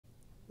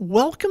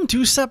Welcome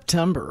to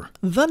September,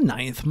 the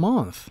 9th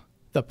month.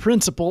 The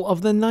principle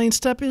of the 9th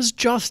step is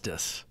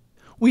justice.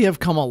 We have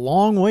come a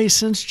long way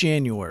since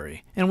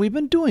January, and we've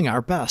been doing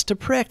our best to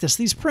practice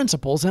these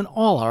principles in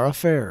all our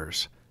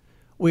affairs.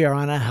 We are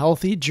on a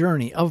healthy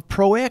journey of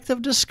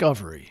proactive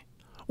discovery,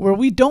 where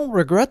we don't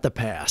regret the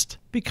past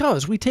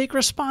because we take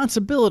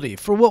responsibility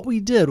for what we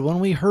did when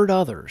we hurt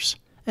others,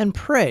 and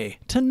pray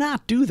to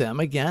not do them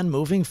again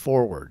moving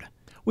forward.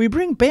 We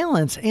bring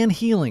balance and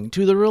healing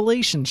to the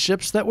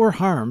relationships that were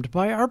harmed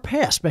by our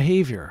past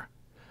behavior.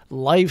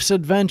 Life's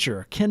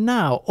adventure can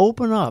now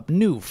open up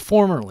new,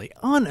 formerly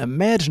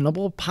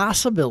unimaginable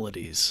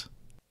possibilities.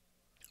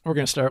 We're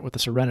going to start with the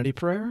Serenity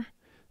Prayer,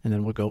 and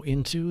then we'll go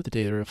into the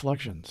daily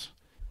reflections.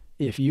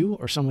 If you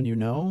or someone you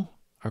know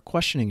are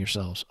questioning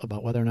yourselves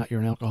about whether or not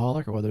you're an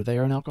alcoholic or whether they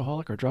are an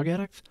alcoholic or drug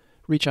addict,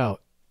 reach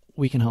out.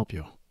 We can help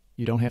you.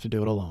 You don't have to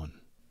do it alone.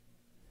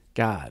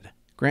 God,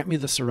 grant me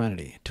the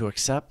serenity to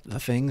accept the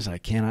things I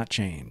cannot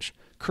change,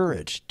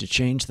 courage to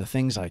change the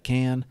things I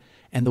can,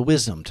 and the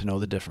wisdom to know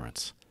the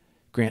difference.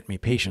 Grant me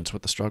patience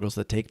with the struggles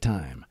that take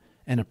time,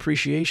 and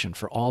appreciation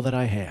for all that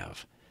I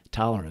have,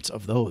 tolerance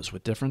of those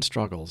with different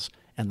struggles,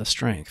 and the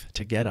strength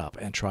to get up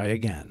and try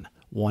again,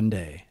 one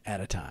day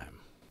at a time.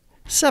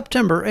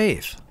 September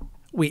 8th.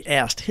 We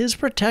asked His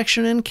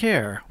protection and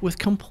care with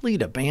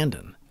complete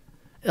abandon.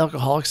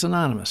 Alcoholics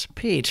Anonymous,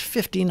 page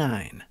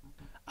 59.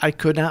 I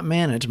could not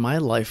manage my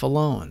life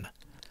alone.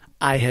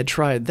 I had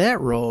tried that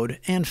road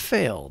and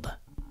failed.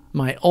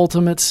 My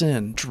ultimate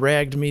sin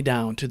dragged me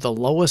down to the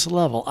lowest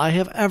level I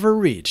have ever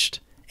reached,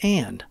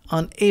 and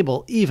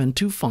unable even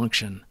to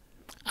function.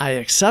 I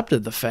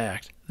accepted the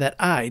fact that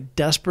I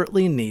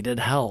desperately needed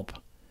help.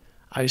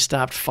 I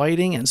stopped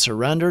fighting and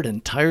surrendered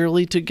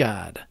entirely to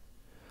God.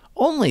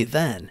 Only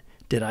then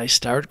did I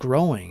start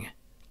growing.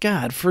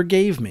 God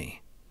forgave me.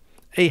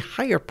 A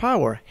higher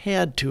power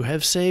had to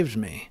have saved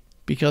me,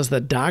 because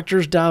the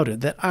doctors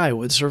doubted that I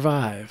would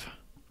survive.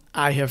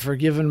 I have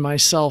forgiven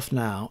myself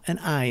now, and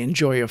I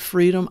enjoy a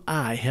freedom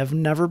I have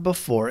never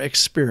before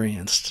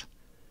experienced.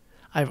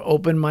 I've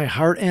opened my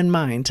heart and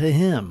mind to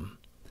Him.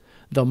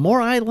 The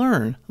more I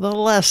learn, the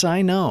less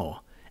I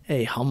know.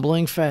 A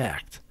humbling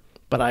fact,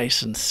 but I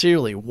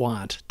sincerely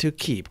want to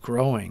keep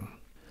growing.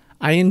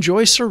 I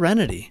enjoy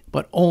serenity,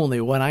 but only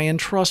when I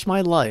entrust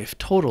my life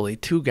totally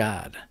to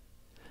God.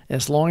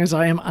 As long as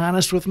I am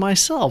honest with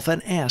myself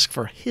and ask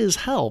for His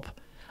help,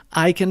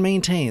 I can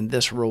maintain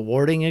this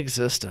rewarding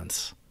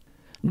existence.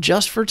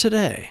 Just for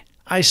today,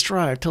 I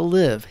strive to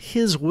live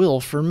His will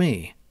for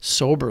me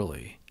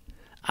soberly.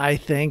 I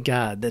thank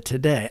God that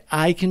today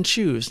I can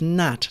choose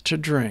not to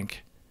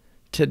drink.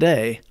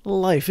 Today,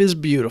 life is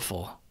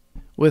beautiful.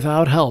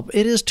 Without help,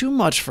 it is too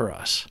much for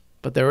us.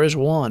 But there is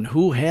one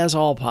who has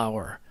all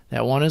power.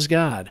 That one is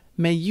God.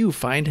 May you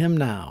find Him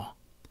now.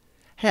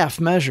 Half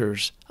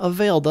measures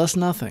availed us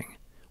nothing.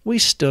 We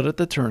stood at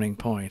the turning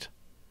point.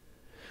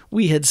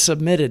 We had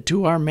submitted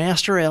to our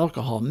master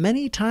alcohol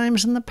many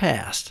times in the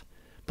past,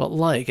 but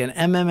like an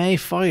MMA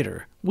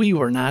fighter, we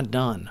were not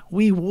done.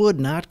 We would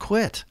not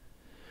quit.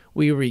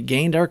 We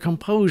regained our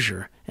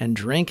composure and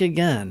drank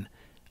again,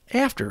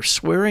 after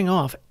swearing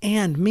off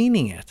and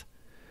meaning it.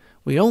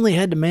 We only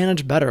had to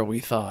manage better, we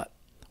thought.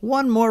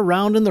 One more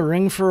round in the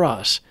ring for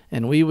us,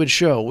 and we would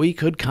show we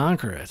could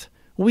conquer it.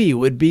 We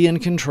would be in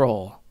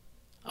control.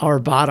 Our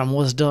bottom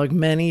was dug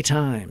many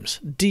times,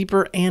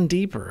 deeper and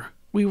deeper.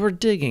 We were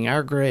digging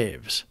our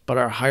graves, but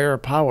our higher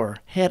power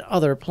had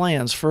other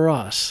plans for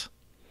us.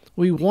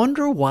 We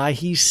wonder why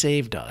He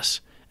saved us,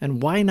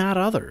 and why not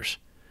others,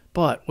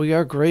 but we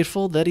are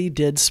grateful that He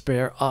did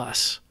spare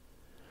us.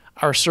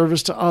 Our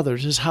service to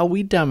others is how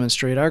we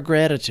demonstrate our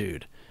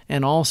gratitude,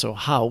 and also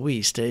how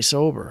we stay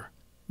sober.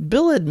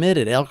 Bill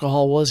admitted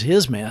alcohol was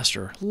his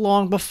master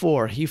long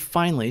before he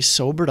finally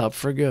sobered up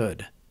for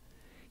good.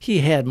 He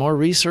had more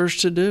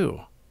research to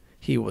do.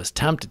 He was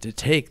tempted to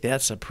take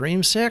that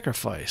supreme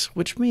sacrifice,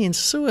 which means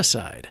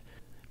suicide,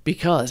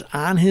 because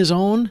on his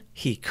own,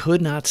 he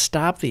could not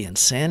stop the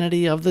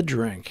insanity of the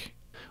drink.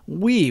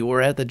 We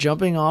were at the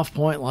jumping-off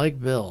point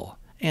like Bill,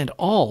 and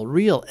all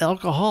real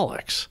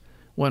alcoholics,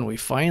 when we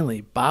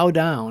finally bow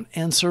down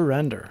and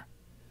surrender.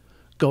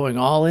 Going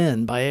all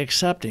in by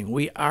accepting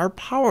we are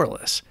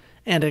powerless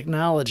and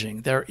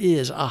acknowledging there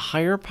is a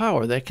higher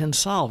power that can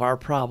solve our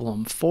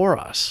problem for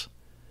us.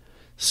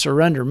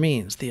 Surrender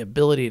means the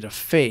ability to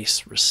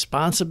face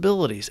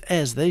responsibilities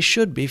as they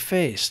should be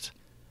faced,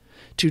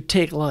 to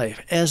take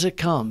life as it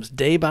comes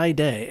day by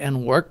day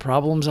and work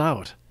problems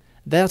out.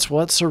 That's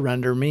what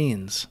surrender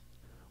means.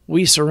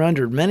 We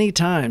surrendered many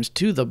times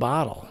to the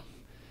bottle.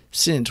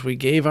 Since we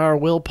gave our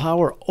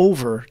willpower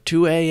over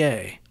to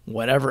AA,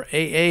 whatever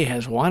AA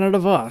has wanted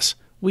of us,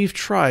 we've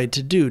tried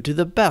to do to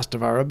the best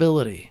of our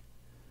ability.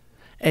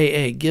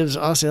 AA gives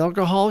us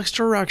alcoholics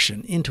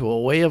direction into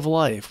a way of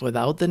life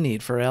without the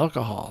need for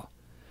alcohol.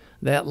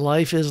 That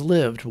life is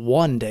lived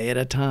one day at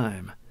a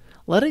time,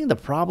 letting the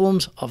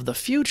problems of the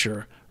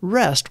future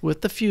rest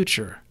with the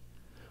future.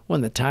 When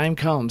the time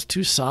comes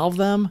to solve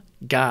them,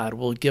 God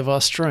will give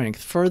us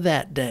strength for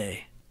that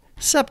day.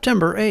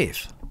 September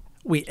 8th.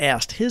 We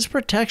asked His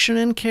protection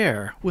and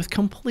care with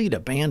complete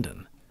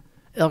abandon.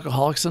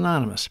 Alcoholics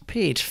Anonymous,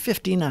 page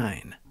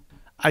 59.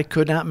 I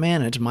could not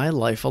manage my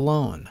life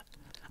alone.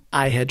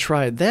 I had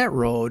tried that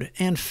road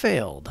and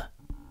failed.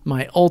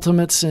 My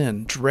ultimate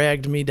sin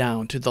dragged me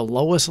down to the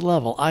lowest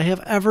level I have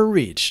ever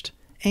reached,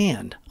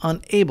 and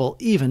unable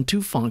even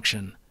to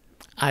function.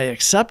 I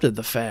accepted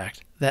the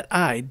fact that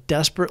I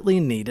desperately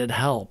needed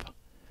help.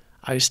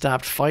 I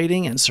stopped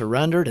fighting and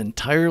surrendered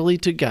entirely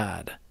to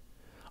God.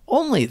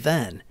 Only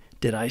then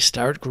did I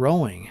start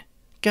growing.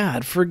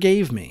 God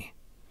forgave me.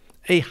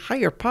 A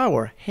higher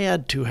power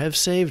had to have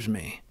saved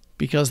me,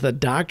 because the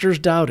doctors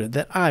doubted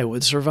that I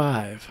would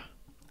survive.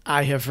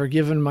 I have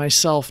forgiven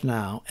myself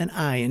now, and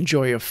I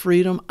enjoy a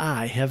freedom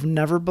I have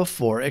never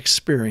before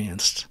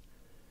experienced.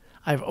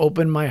 I've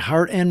opened my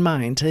heart and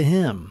mind to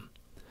Him.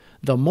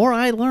 The more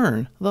I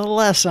learn, the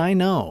less I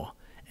know.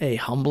 A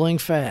humbling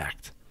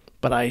fact,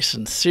 but I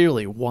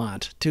sincerely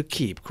want to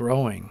keep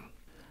growing.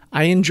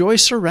 I enjoy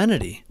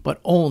serenity,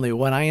 but only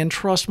when I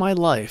entrust my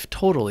life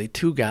totally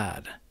to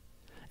God.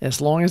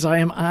 As long as I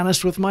am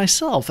honest with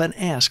myself and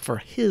ask for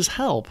His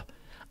help,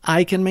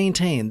 I can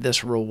maintain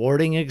this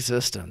rewarding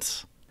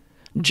existence.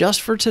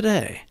 Just for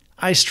today,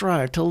 I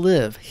strive to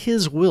live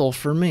His will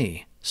for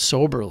me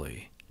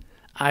soberly.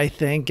 I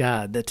thank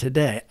God that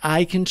today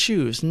I can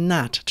choose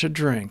not to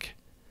drink.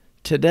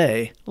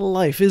 Today,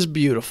 life is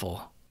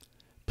beautiful.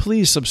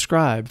 Please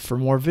subscribe for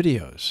more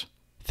videos.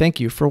 Thank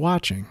you for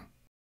watching.